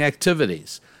future-facing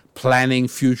activities, planning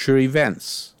future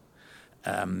events,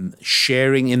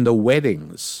 sharing in the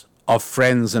weddings of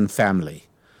friends and family.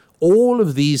 All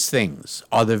of these things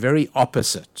are the very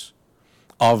opposite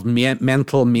of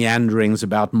mental meanderings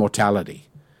about mortality.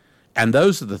 And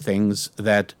those are the things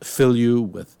that fill you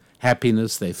with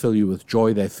happiness, they fill you with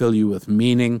joy, they fill you with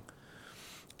meaning.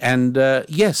 And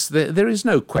yes, there is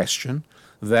no question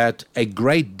that a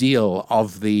great deal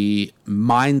of the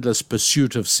mindless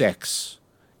pursuit of sex,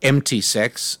 empty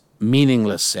sex,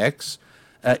 meaningless sex,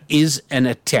 is an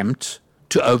attempt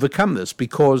to overcome this,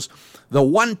 because the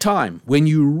one time when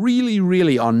you really,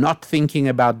 really are not thinking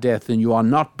about death and you are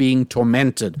not being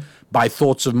tormented by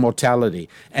thoughts of mortality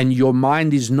and your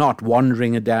mind is not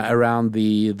wandering around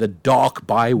the dark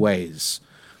byways.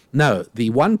 No, the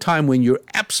one time when you're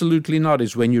absolutely not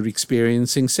is when you're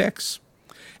experiencing sex.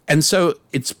 And so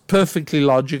it's perfectly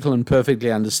logical and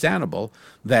perfectly understandable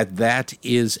that that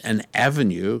is an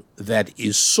avenue that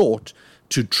is sought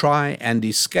to try and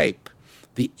escape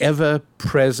the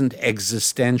ever-present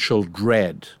existential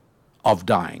dread of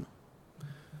dying.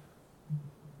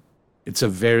 It's a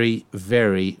very,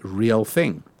 very real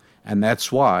thing. And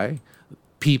that's why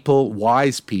people,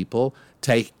 wise people,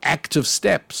 take active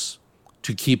steps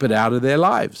to keep it out of their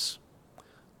lives.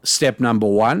 Step number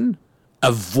one,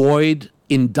 avoid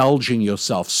indulging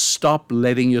yourself. Stop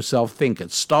letting yourself think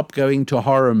it. Stop going to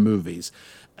horror movies.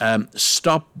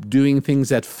 Stop doing things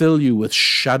that fill you with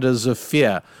shudders of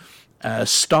fear.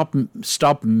 Stop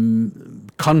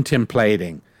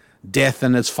contemplating death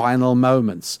in its final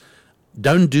moments.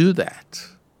 Don't do that.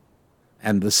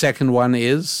 And the second one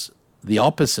is the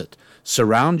opposite.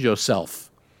 Surround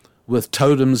yourself with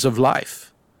totems of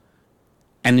life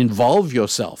and involve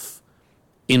yourself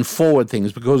in forward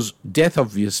things, because death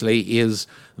obviously is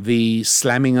the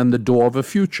slamming on the door of a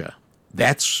future.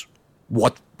 That's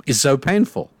what is so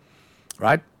painful,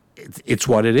 right? It's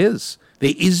what it is.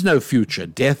 There is no future.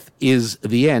 Death is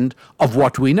the end of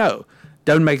what we know.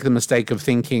 Don't make the mistake of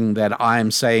thinking that I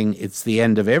am saying it's the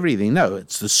end of everything. No,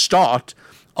 it's the start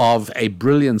of a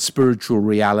brilliant spiritual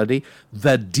reality,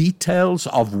 the details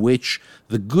of which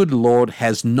the good Lord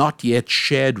has not yet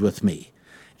shared with me.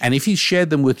 And if He's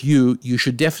shared them with you, you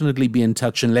should definitely be in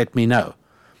touch and let me know.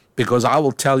 Because I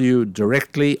will tell you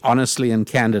directly, honestly, and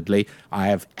candidly, I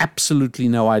have absolutely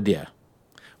no idea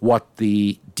what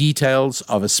the details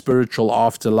of a spiritual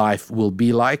afterlife will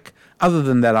be like, other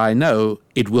than that I know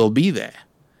it will be there.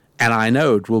 And I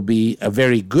know it will be a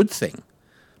very good thing.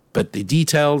 But the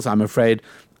details, I'm afraid,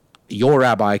 your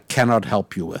rabbi cannot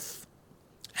help you with.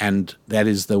 And that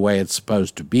is the way it's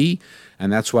supposed to be.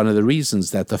 And that's one of the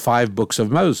reasons that the 5 books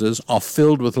of Moses are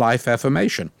filled with life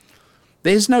affirmation.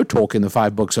 There's no talk in the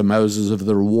 5 books of Moses of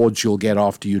the rewards you'll get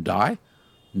after you die.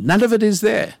 None of it is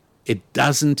there. It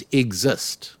doesn't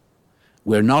exist.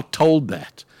 We're not told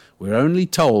that. We're only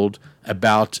told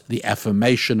about the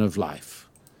affirmation of life.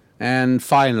 And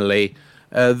finally,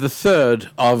 the third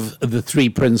of the 3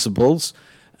 principles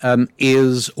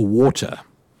is water.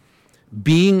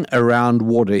 Being around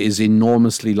water is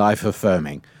enormously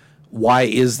life-affirming. Why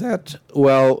is that?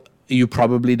 Well, you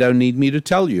probably don't need me to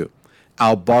tell you.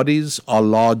 Our bodies are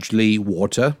largely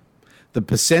water. The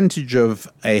percentage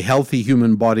of a healthy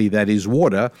human body that is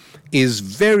water is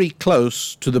very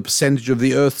close to the percentage of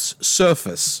the Earth's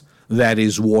surface that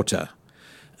is water.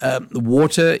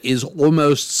 Water is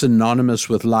almost synonymous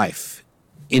with life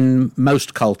in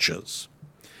most cultures.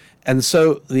 And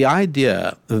so the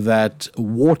idea that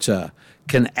water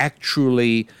can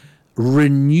actually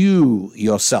renew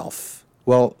yourself,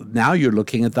 well, now you're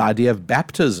looking at the idea of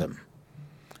baptism,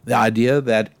 the idea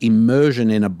that immersion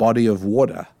in a body of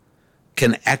water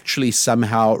can actually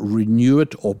somehow renew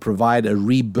it or provide a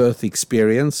rebirth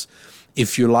experience,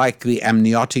 if you like, the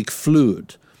amniotic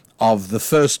fluid of the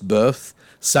first birth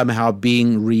somehow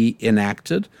being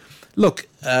reenacted. Look,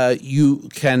 you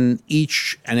can,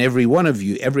 each and every one of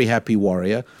you, every happy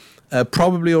warrior,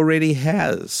 probably already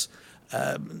has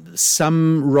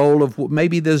some role of,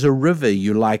 maybe there's a river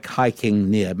you like hiking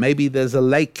near, maybe there's a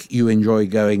lake you enjoy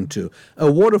going to,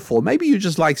 a waterfall, maybe you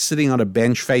just like sitting on a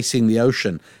bench facing the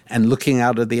ocean and looking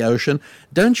out at the ocean.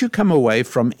 Don't you come away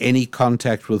from any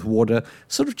contact with water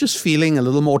sort of just feeling a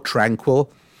little more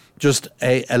tranquil, just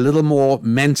a little more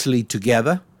mentally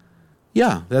together?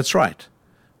 Yeah, that's right.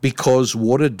 Because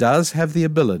water does have the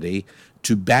ability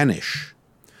to banish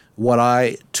what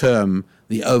I term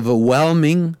the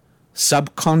overwhelming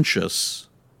subconscious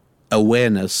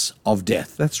awareness of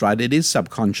death. That's right, it is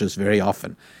subconscious very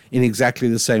often, in exactly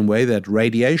the same way that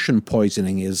radiation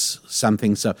poisoning is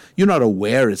something, so you're not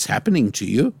aware it's happening to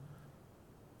you,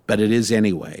 but it is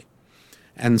anyway.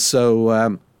 And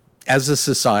so as a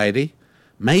society,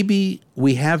 maybe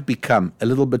we have become a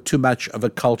little bit too much of a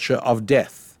culture of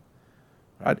death.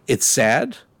 Right? It's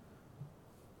sad,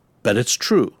 but it's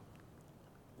true.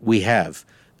 We have.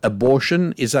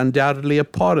 Abortion is undoubtedly a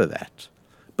part of that.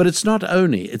 But it's not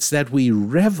only, it's that we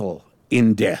revel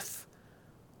in death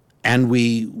and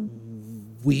we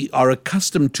are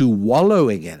accustomed to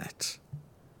wallowing in it.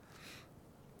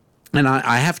 And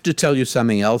I have to tell you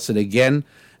something else, and again,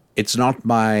 It's not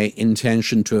my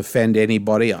intention to offend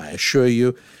anybody, I assure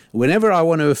you. Whenever I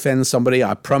want to offend somebody,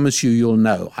 I promise you'll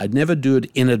know. I'd never do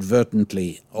it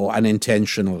inadvertently or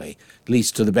unintentionally, at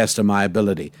least to the best of my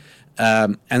ability.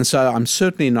 And so I'm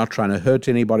certainly not trying to hurt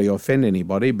anybody or offend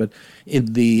anybody, but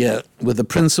with the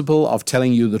principle of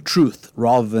telling you the truth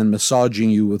rather than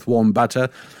massaging you with warm butter,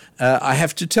 I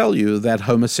have to tell you that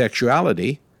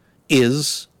homosexuality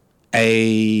is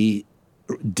a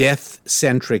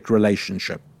death-centric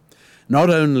relationship. Not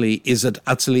only is it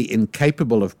utterly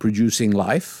incapable of producing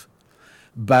life,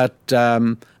 but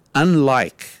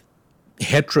unlike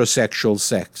heterosexual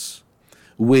sex,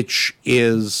 which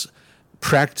is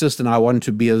practiced, and I want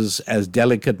to be as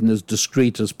delicate and as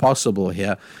discreet as possible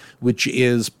here, which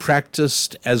is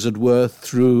practiced, as it were,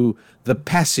 through the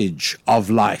passage of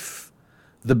life,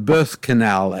 the birth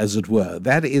canal, as it were.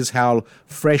 That is how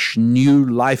fresh, new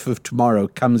life of tomorrow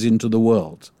comes into the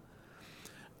world.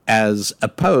 As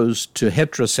opposed to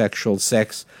heterosexual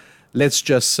sex, let's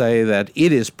just say that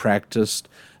it is practiced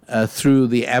through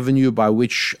the avenue by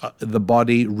which the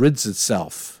body rids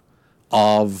itself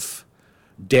of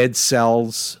dead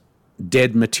cells,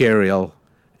 dead material,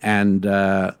 and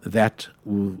that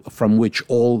from which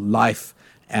all life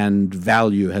and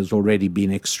value has already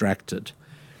been extracted.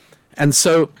 And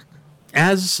so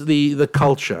as the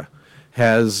culture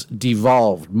has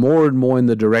devolved more and more in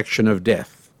the direction of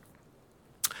death,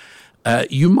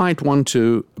 you might want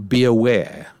to be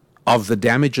aware of the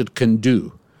damage it can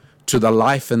do to the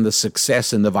life and the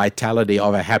success and the vitality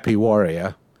of a happy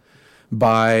warrior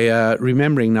by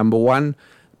remembering, number one,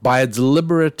 by a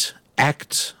deliberate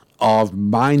act of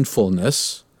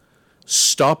mindfulness,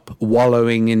 stop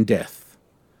wallowing in death.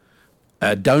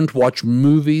 Don't watch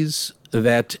movies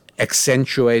that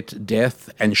accentuate death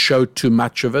and show too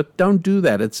much of it. Don't do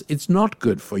that. It's not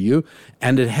good for you,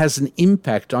 and it has an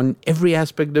impact on every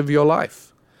aspect of your life.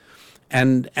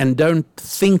 And don't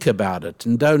think about it,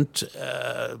 and don't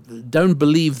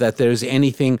believe that there's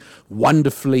anything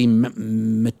wonderfully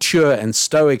mature and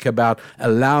stoic about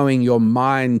allowing your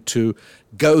mind to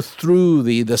go through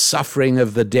the suffering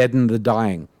of the dead and the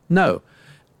dying. No.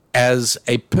 As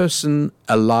a person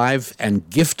alive and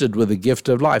gifted with the gift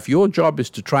of life, your job is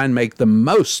to try and make the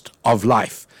most of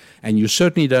life. And you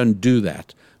certainly don't do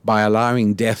that by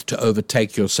allowing death to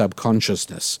overtake your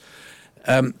subconsciousness.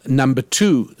 Number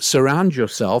two, surround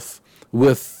yourself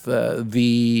with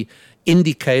the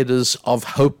indicators of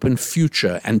hope and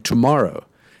future and tomorrow.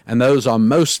 And those are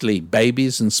mostly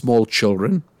babies and small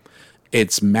children.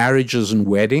 It's marriages and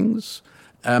weddings.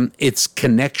 It's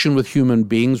connection with human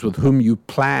beings with whom you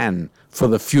plan for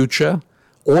the future.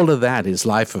 All of that is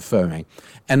life-affirming.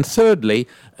 And thirdly,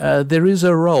 there is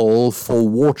a role for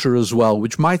water as well,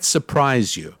 which might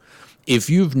surprise you.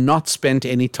 If you've not spent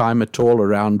any time at all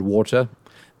around water,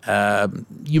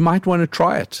 you might want to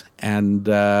try it and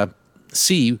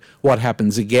see what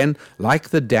happens. Again, like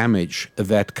the damage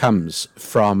that comes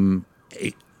from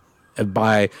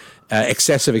by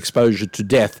excessive exposure to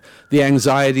death, the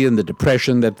anxiety and the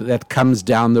depression that comes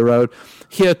down the road.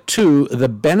 Here, too, the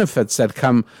benefits that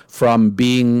come from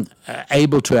being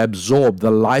able to absorb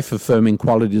the life-affirming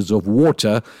qualities of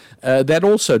water, that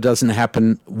also doesn't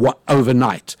happen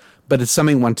overnight, but it's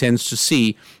something one tends to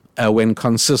see when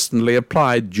consistently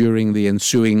applied during the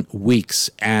ensuing weeks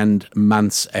and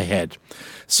months ahead.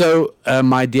 So,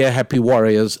 my dear happy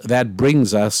warriors, that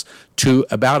brings us to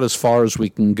about as far as we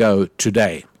can go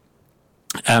today.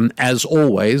 As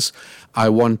always, I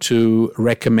want to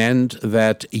recommend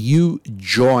that you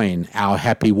join our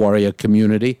Happy Warrior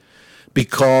community,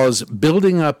 because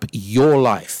building up your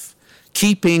life,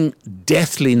 keeping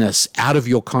deathliness out of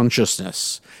your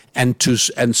consciousness, and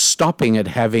stopping it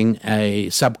having a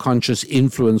subconscious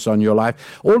influence on your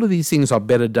life, all of these things are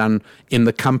better done in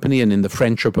the company and in the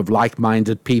friendship of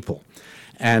like-minded people.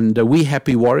 And we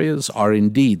Happy Warriors are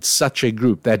indeed such a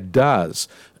group that does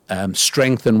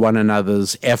strengthen one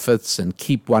another's efforts and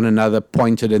keep one another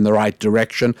pointed in the right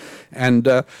direction.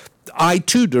 And I,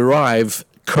 too, derive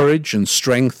courage and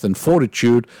strength and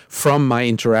fortitude from my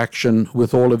interaction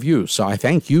with all of you. So I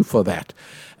thank you for that.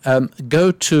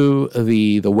 Go to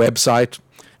the website,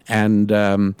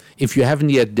 and if you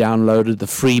haven't yet downloaded the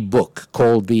free book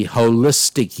called The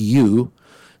Holistic You,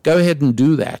 go ahead and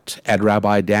do that at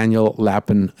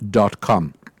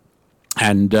RabbiDanielLapin.com.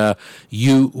 And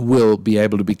you will be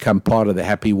able to become part of the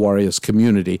Happy Warriors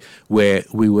community, where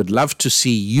we would love to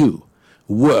see you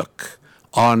work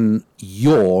on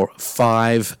your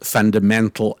 5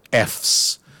 fundamental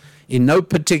F's in no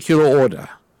particular order.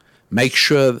 Make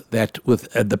sure that with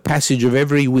the passage of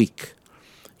every week,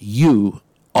 you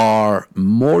are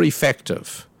more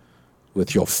effective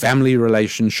with your family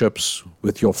relationships,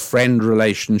 with your friend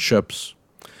relationships,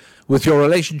 with your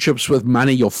relationships with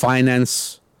money, your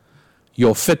finance,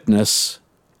 your fitness,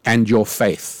 and your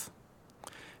faith.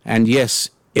 And yes,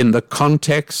 in the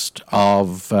context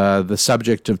of the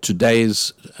subject of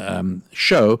today's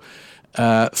show,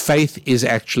 faith is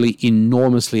actually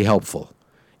enormously helpful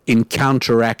in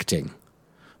counteracting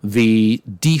the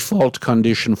default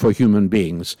condition for human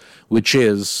beings, which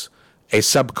is a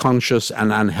subconscious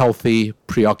and unhealthy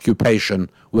preoccupation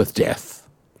with death.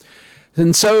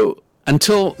 And so,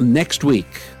 until next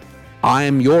week, I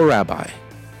am your rabbi,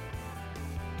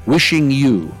 wishing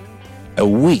you a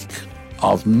week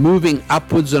of moving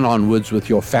upwards and onwards with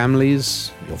your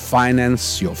families, your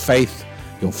finance, your faith,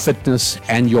 your fitness,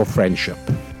 and your friendship.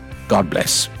 God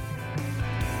bless.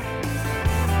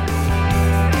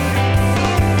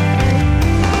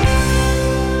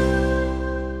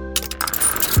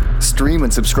 Stream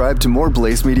and subscribe to more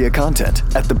Blaze Media content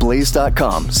at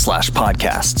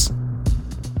theblaze.com/podcasts.